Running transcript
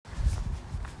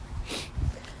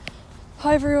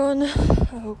Hi everyone.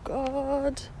 Oh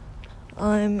god.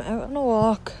 I'm out on a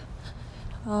walk.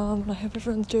 I hope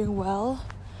everyone's doing well.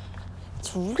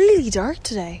 It's really dark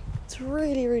today. It's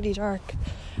really, really dark.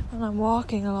 And I'm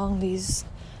walking along these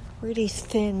really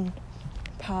thin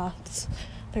paths.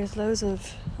 There's loads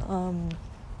of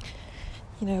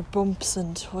bumps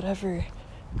and whatever.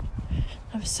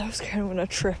 I'm so scared I'm gonna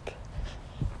trip.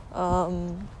 But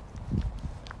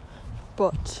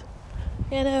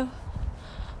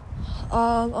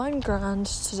I'm grand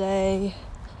today.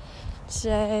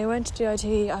 Today I went to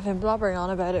DIT. I've been blabbering on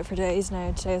about it for days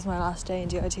now. Today is my last day in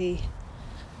DIT.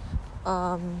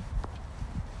 I'm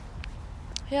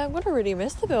gonna really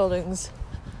miss the buildings.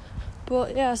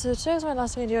 But yeah, so today was my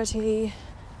last day in DIT.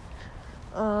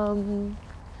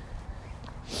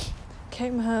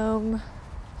 Came home,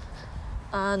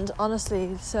 and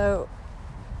honestly, so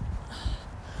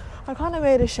I kind of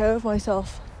made a show of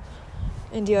myself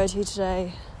in DIT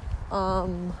today.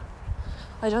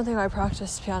 I don't think I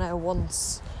practiced piano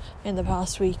once in the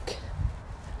past week,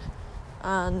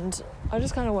 and I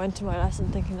just kind of went to my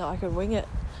lesson thinking that I could wing it,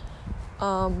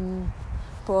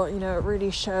 but it really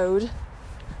showed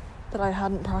that I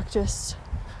hadn't practiced,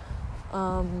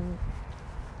 and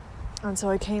so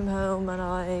I came home and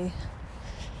I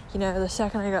the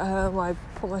second I got home I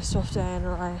put my stuff down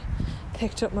and I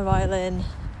picked up my violin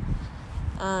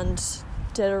and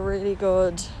did a really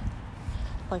good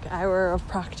hour of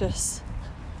practice.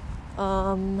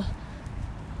 I've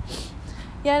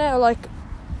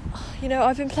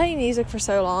been playing music for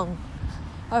so long.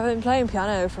 I've been playing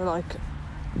piano for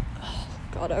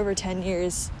over 10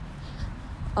 years,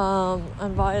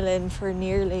 and violin for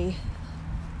nearly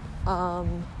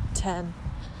 10.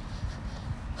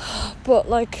 But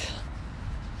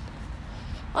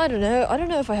I don't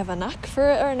know if I have a knack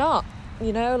for it or not.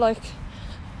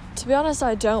 To be honest,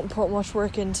 I don't put much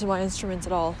work into my instruments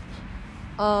at all.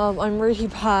 I'm really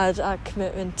bad at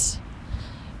commitment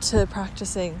to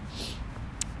practicing.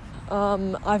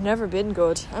 I've never been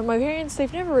good, and my parents,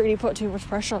 they've never really put too much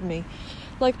pressure on me.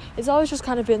 It's always just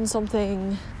kind of been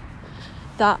something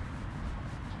that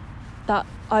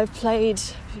I've played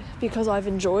because I've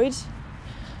enjoyed.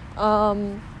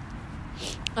 And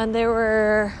there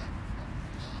were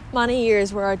many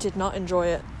years where I did not enjoy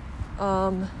it.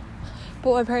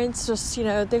 But my parents just,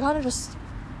 they kind of just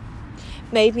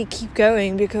made me keep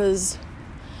going because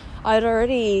I'd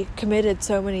already committed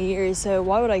so many years, so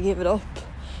why would I give it up?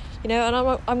 And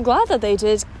I'm glad that they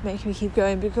did make me keep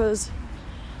going because,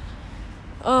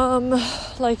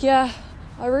 I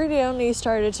really only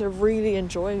started to really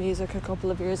enjoy music a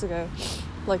couple of years ago,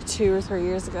 2 or 3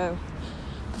 years ago.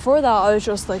 Before that, I was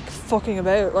just fucking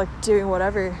about, doing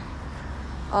whatever.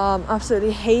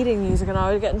 Absolutely hating music, and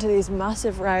I would get into these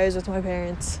massive rows with my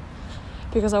parents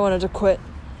because I wanted to quit.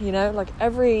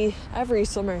 Every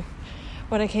summer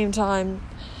when it came time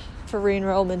for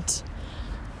re-enrollment,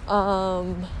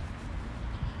 I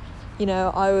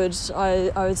would say,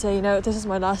 this is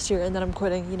my last year and then I'm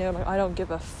quitting. I don't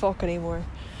give a fuck anymore.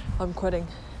 I'm quitting.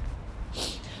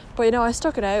 But I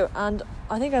stuck it out, and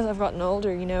I think as I've gotten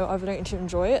older, I've learned to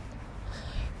enjoy it.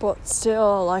 But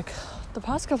still, the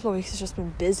past couple of weeks has just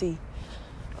been busy,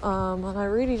 and I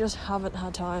really just haven't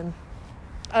had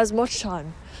as much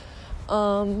time.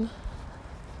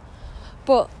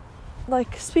 But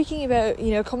speaking about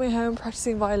coming home,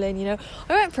 practicing violin,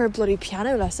 I went for a bloody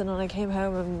piano lesson and I came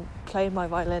home and played my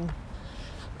violin,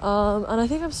 and I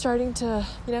think I'm starting to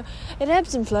it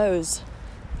ebbs and flows.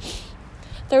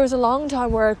 There was a long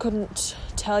time where I couldn't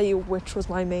tell you which was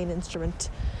my main instrument,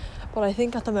 but I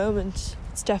think at the moment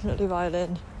it's definitely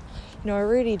violin. I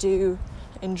really do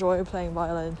enjoy playing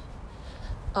violin,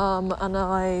 and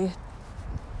I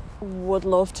would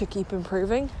love to keep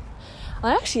improving.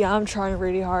 I actually am trying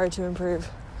really hard to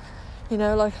improve.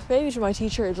 Maybe to my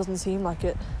teacher it doesn't seem like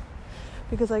it,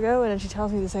 because I go in and she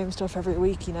tells me the same stuff every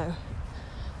week,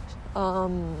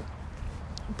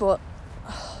 but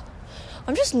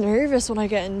I'm just nervous when I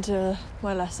get into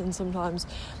my lessons sometimes.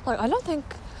 I don't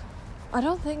think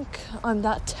I'm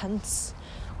that tense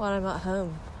when I'm at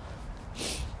home.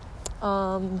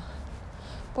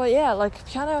 But yeah,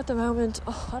 piano at the moment,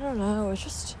 I don't know,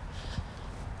 it's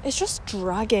just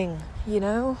dragging,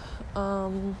 I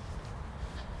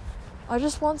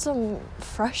just want some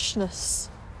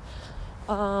freshness.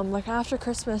 After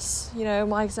Christmas,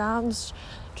 my exams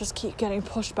just keep getting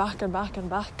pushed back and back and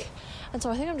back, and so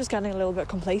I think I'm just getting a little bit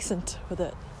complacent with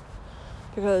it,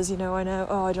 because I know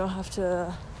I don't have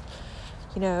to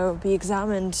be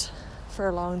examined for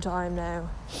a long time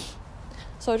now.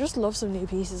 So I just love some new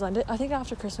pieces. I think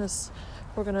after Christmas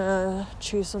we're gonna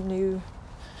choose some new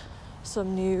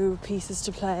pieces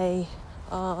to play,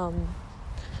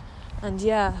 And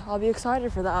yeah, I'll be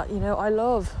excited for that. I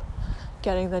love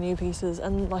getting the new pieces,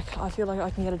 and like I feel like I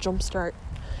can get a jump start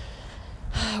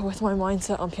with my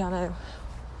mindset on piano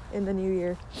in the new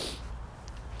year.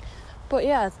 But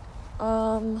yeah,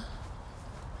 sure,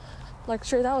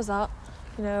 that was that.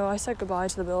 I said goodbye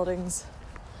to the buildings.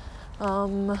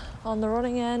 On the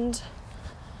running end,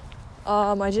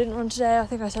 I didn't run today. I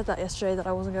think I said that yesterday that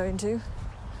I wasn't going to.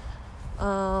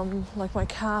 My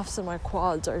calves and my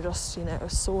quads are just,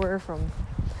 sore from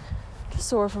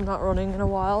not running in a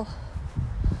while.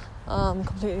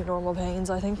 Completely normal pains,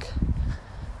 I think.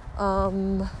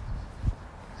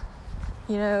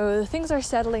 Things are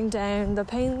settling down. The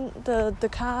pain, the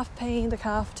calf pain, the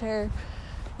calf tear,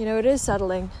 it is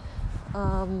settling.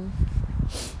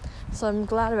 So I'm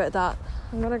glad about that.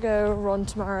 I'm gonna go run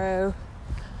tomorrow.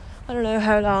 I don't know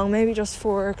how long, maybe just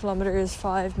 4 kilometers,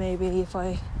 5 maybe, if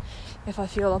I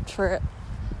feel up for it.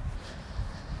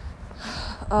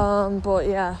 But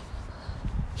yeah,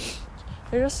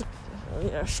 they're just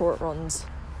short runs,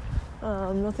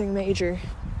 nothing major,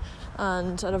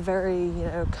 and at a very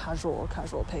casual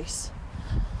pace.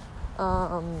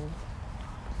 But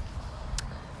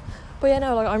yeah,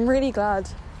 no, I'm really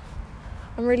glad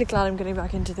I'm getting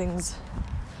back into things.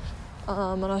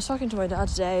 And I was talking to my dad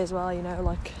today as well.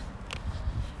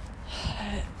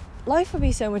 Life would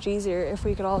be so much easier if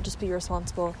we could all just be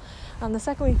responsible, and the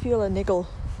second we feel a niggle,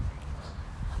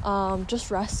 just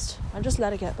rest and just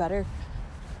let it get better.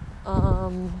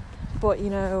 But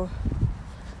we're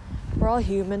all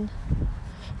human,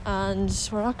 and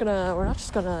we're not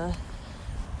just gonna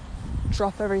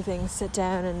drop everything, sit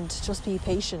down and just be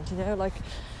patient.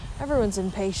 Everyone's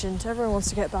impatient. Everyone wants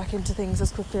to get back into things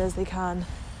as quickly as they can,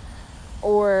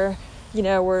 or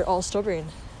we're all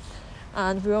stubborn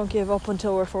and we won't give up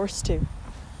until we're forced to.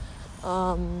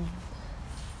 And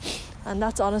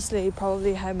that's honestly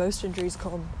probably how most injuries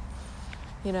come,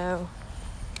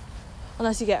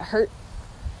 unless you get hurt.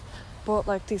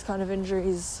 But these kind of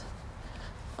injuries,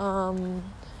 I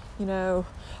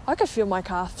could feel my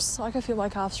calves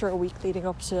for a week leading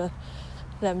up to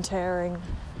them tearing,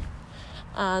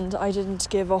 and I didn't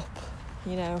give up,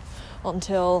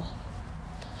 until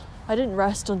I didn't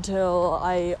rest until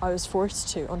I was forced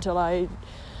to, until I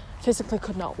physically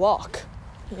could not walk,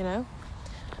 and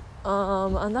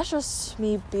that's just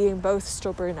me being both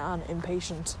stubborn and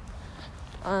impatient.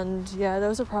 And yeah,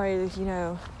 those are probably,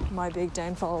 my big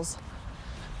downfalls.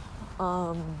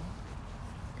 I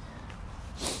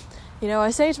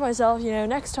say to myself,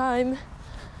 next time,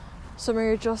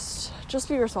 Summer, just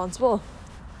be responsible.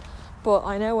 But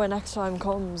I know when next time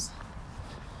comes,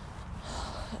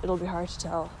 it'll be hard to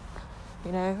tell.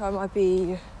 I might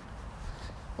be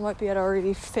at a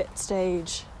really fit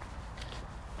stage,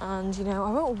 and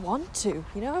I won't want to.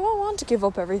 I won't want to give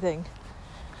up everything.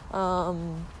 For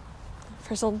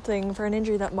an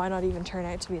injury that might not even turn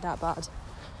out to be that bad.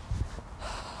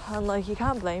 And you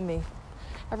can't blame me.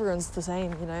 Everyone's the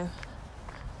same,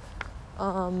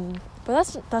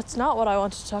 But that's not what I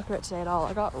wanted to talk about today at all.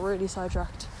 I got really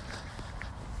sidetracked.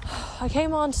 I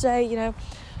came on today,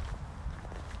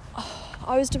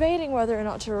 I was debating whether or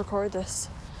not to record this.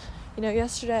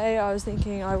 Yesterday I was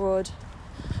thinking I would,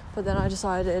 but then I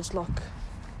decided, look,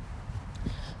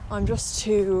 I'm just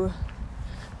too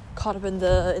caught up in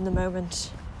the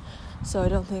moment, so I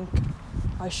don't think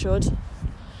I should.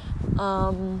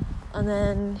 And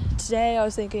then today I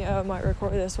was thinking, I might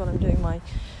record this when I'm doing my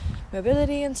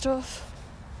mobility and stuff.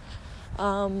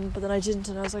 But then I didn't,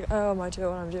 and I was like, I might do it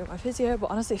when I'm doing my physio. But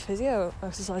honestly, physio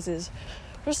exercises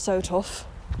are just so tough.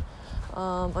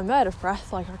 I'm out of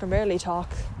breath, I can barely talk.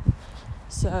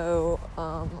 So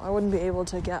I wouldn't be able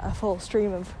to get a full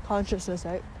stream of consciousness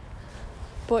out.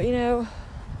 But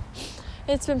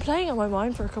it's been playing on my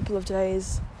mind for a couple of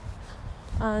days,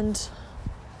 and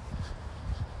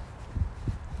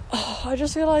I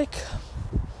just feel like,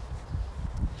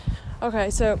 okay,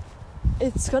 so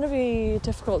it's going to be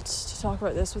difficult to talk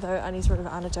about this without any sort of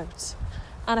anecdotes,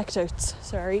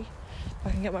 sorry, if I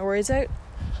can get my words out.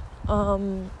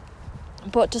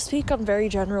 But to speak on very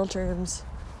general terms,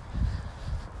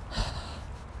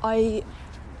 I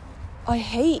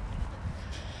hate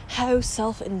how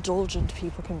self-indulgent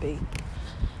people can be.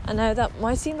 And now that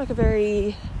might seem like a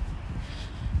very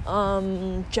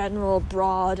general,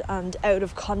 broad and out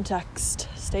of context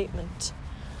statement,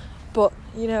 but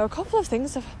a couple of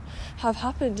things have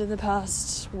happened in the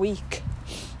past week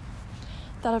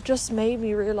that have just made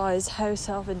me realise how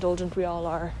self-indulgent we all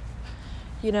are.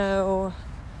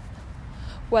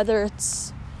 Whether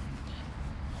it's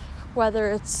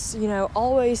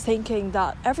always thinking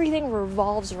that everything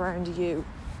revolves around you,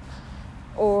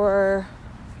 or,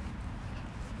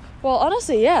 well,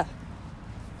 honestly, yeah,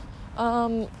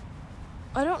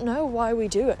 I don't know why we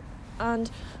do it. And,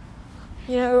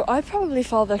 you know, I probably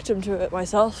fall victim to it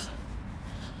myself.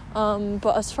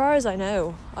 But as far as I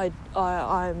know,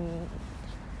 I'm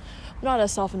not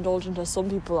as self-indulgent as some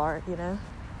people are, you know.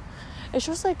 It's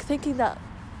just like thinking that,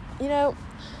 you know,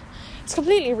 it's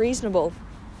completely reasonable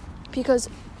because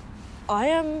I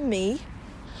am me,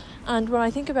 and when I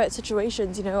think about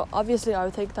situations, you know, obviously I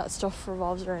would think that stuff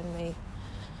revolves around me.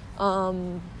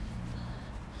 Now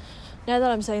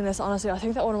that I'm saying this, honestly, I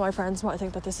think that one of my friends might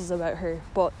think that this is about her,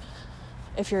 but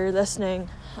if you're listening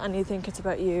and you think it's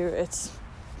about you, it's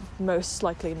most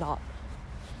likely not.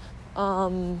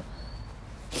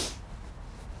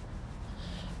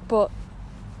 But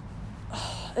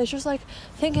it's just like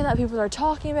thinking that people are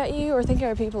talking about you, or thinking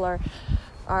that people are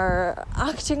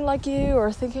acting like you,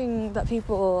 or thinking that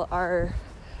people are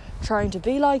trying to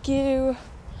be like you,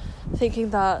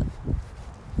 thinking that,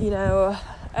 you know,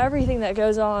 everything that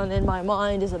goes on in my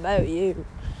mind is about you,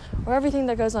 or everything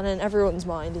that goes on in everyone's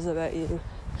mind is about you,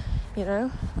 you know.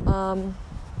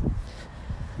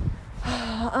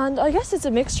 And I guess it's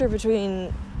a mixture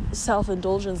between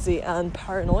self-indulgency and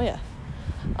paranoia,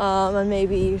 and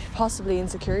maybe possibly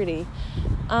insecurity.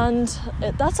 And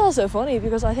that's also funny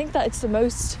because I think that it's the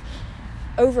most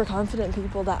overconfident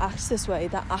people that act this way,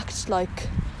 that act like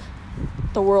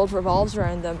the world revolves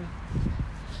around them.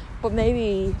 But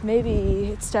maybe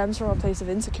it stems from a place of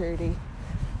insecurity,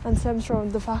 and stems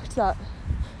from the fact that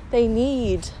they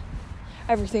need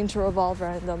everything to revolve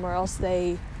around them, or else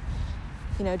they,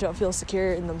 you know, don't feel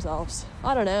secure in themselves.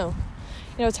 I don't know.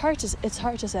 You know, it's hard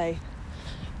to say.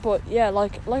 But yeah,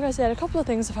 like I said, a couple of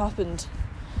things have happened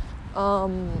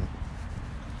that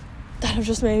have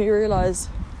just made me realise,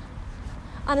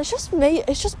 and it's just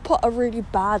put a really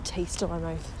bad taste in my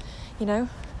mouth, you know,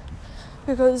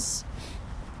 because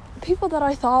people that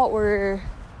I thought were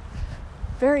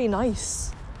very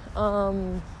nice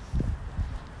have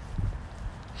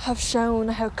shown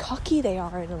how cocky they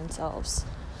are in themselves,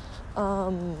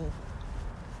 and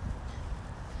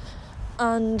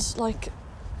like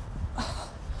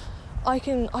I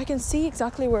can see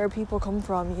exactly where people come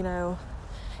from, you know.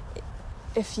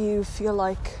 If you feel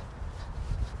like,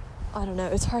 I don't know,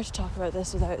 it's hard to talk about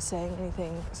this without saying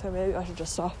anything, so maybe I should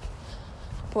just stop.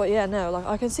 But yeah, no, like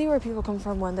I can see where people come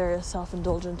from when they're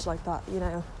self-indulgent like that, you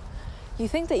know. You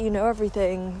think that you know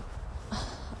everything,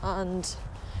 and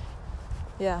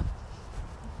yeah,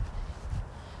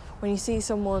 when you see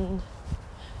someone,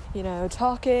 you know,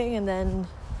 talking and then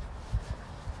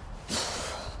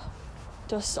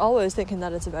just always thinking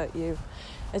that it's about you,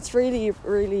 it's really,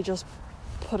 really just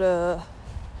put a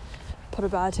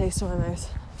bad taste in my mouth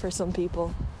for some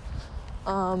people.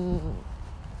 And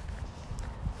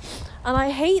I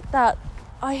hate that,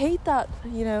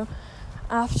 you know,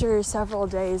 after several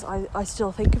days I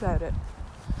still think about it.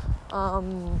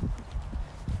 And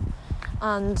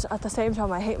at the same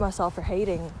time I hate myself for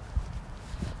hating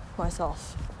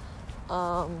myself.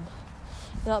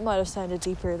 That might have sounded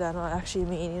deeper than I actually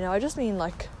mean, you know. I just mean,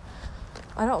 like,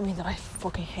 I don't mean that I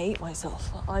fucking hate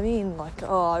myself. I mean, like,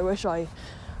 oh, I wish I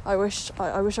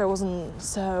wasn't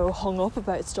so hung up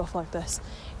about stuff like this.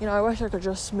 You know, I wish I could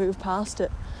just move past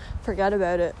it, forget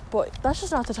about it. But that's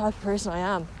just not the type of person I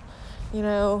am. You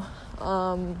know,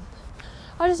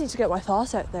 I just need to get my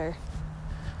thoughts out there.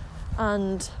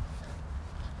 And,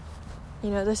 you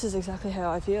know, this is exactly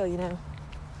how I feel, you know.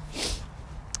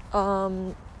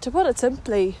 To put it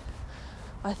simply,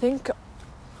 to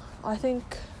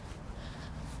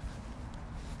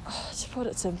put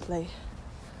it simply,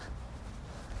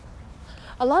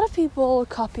 a lot of people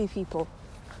copy people,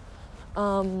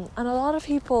 and a lot of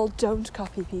people don't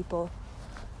copy people,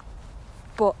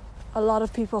 but a lot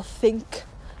of people think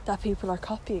that people are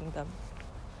copying them,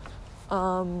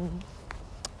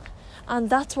 and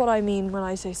that's what I mean when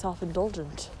I say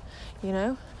self-indulgent, you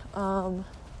know.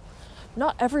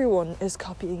 Not everyone is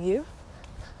copying you.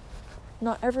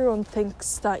 Not everyone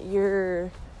thinks that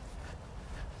you're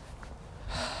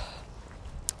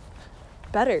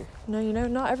better. No, you know,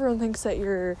 not everyone thinks that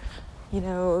you're, you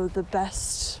know, the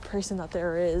best person that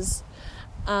there is.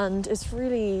 And it's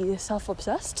really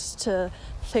self-obsessed to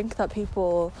think that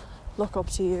people look up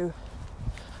to you.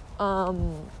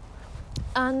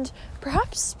 And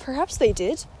perhaps they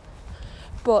did.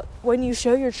 But when you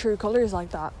show your true colours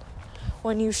like that,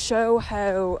 when you show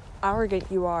how arrogant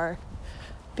you are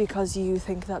because you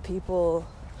think that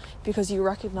because you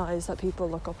recognise that people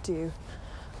look up to you,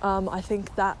 I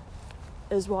think that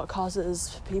is what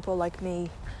causes people like me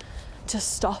to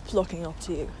stop looking up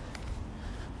to you.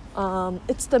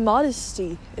 It's the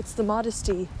modesty it's the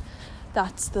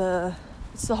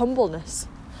humbleness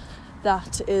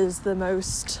that is the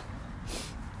most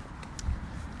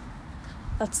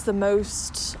that's the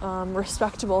most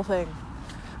respectable thing.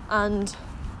 And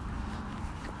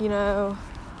you know,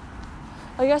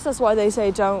 I guess that's why they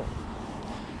say don't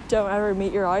ever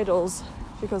meet your idols,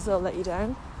 because they'll let you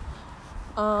down.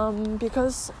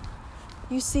 Because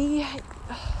you see,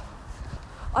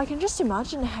 I can just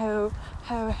imagine how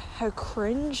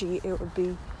cringy it would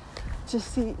be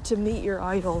to meet your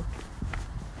idol,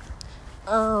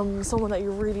 someone that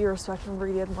you really respect and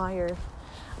really admire,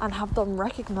 and have them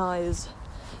recognize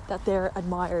that they're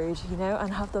admired, you know,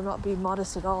 and have them not be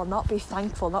modest at all, not be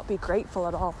thankful, not be grateful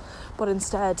at all, but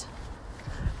instead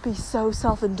be so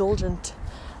self-indulgent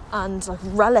and like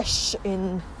relish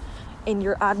in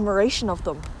your admiration of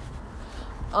them.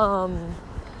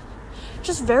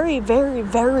 Just very, very,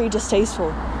 very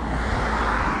distasteful.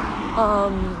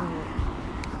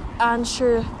 And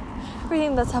sure,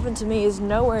 everything that's happened to me is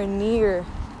nowhere near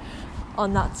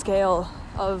on that scale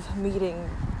of meeting,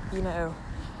 you know,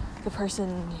 the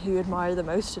person who you admire the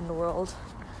most in the world.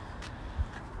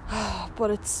 But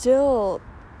it's still,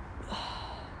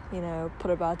 you know,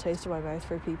 put a bad taste in my mouth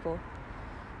for people.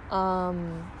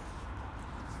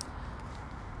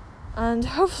 And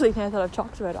hopefully now that I've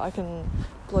talked about it, I can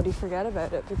bloody forget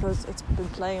about it, because it's been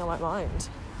playing on my mind.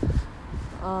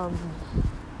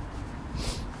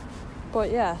 But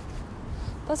yeah,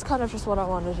 that's kind of just what I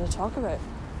wanted to talk about.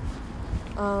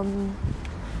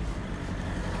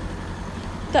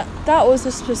 That was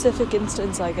a specific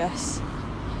instance, I guess,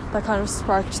 that kind of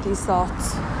sparked these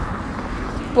thoughts.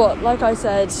 But like I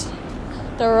said,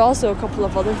 there were also a couple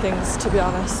of other things, to be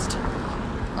honest,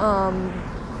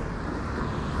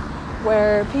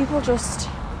 where people just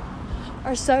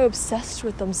are so obsessed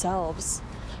with themselves,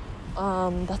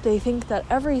 that they think that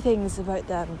everything's about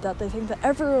them, that they think that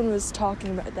everyone was talking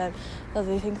about them, that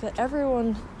they think that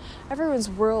everyone's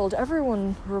world,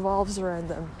 everyone revolves around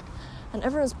them, and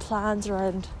everyone's plans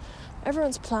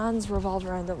revolve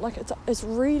around them. Like, it's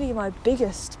really my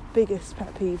biggest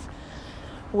pet peeve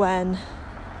when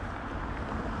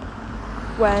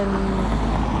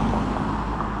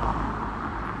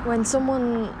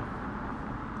someone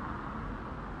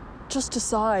just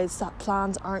decides that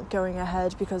plans aren't going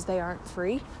ahead because they aren't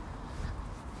free.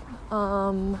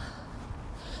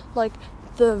 Like,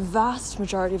 the vast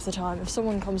majority of the time, if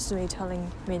someone comes to me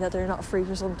telling me that they're not free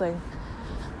for something,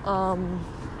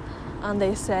 and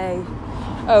they say,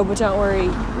 oh, but don't worry,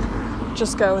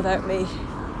 just go without me,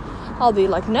 I'll be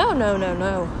like, no,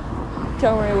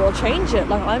 don't worry, we'll change it.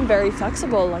 Like, I'm very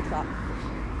flexible like that.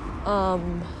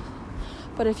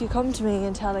 But if you come to me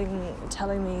and telling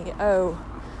me, oh,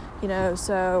 you know,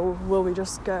 so will we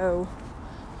just go,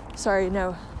 sorry,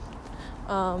 no,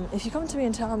 if you come to me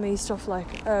and tell me stuff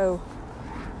like, oh,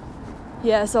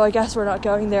 yeah, so I guess we're not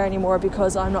going there anymore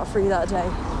because I'm not free that day,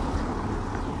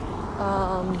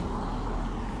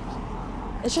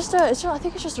 I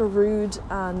think it's just a rude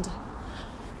and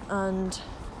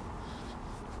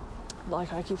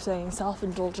like I keep saying,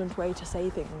 self-indulgent way to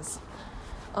say things.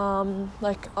 To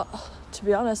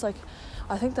be honest, like,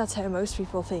 I think that's how most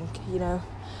people think, you know.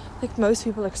 I think most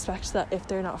people expect that if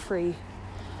they're not free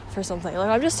for something, like,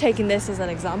 I'm just taking this as an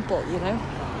example, you know.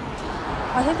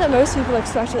 I think that most people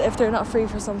expect that if they're not free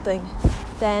for something,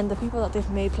 then the people that they've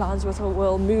made plans with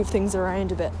will move things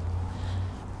around a bit.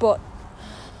 But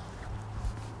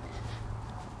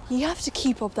you have to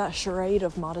keep up that charade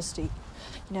of modesty,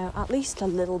 you know, at least a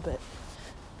little bit.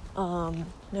 No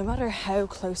matter how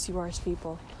close you are to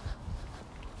people,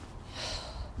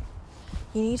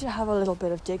 you need to have a little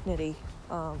bit of dignity,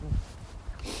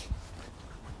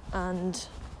 and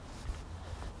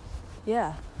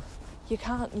yeah, you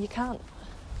can't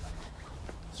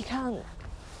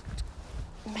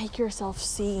make yourself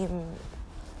seem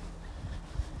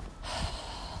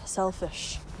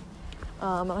selfish.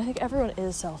 And I think everyone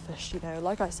is selfish, you know.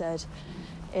 Like I said,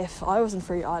 if I wasn't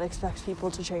free, I'd expect people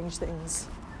to change things.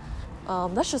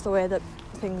 That's just the way that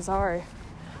things are.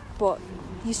 But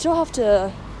you still have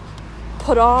to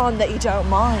put on that you don't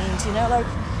mind, you know, like,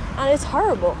 and it's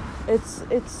horrible. It's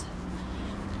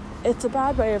a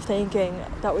bad way of thinking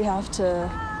that we have to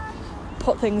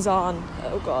put things on.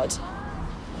 Oh God.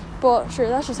 But sure,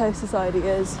 that's just how society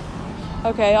is.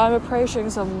 Okay, I'm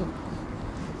approaching some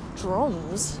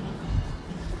drums,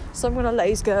 so I'm gonna let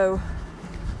you go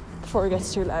before it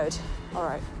gets too loud.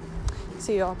 Alright,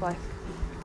 see you all, bye.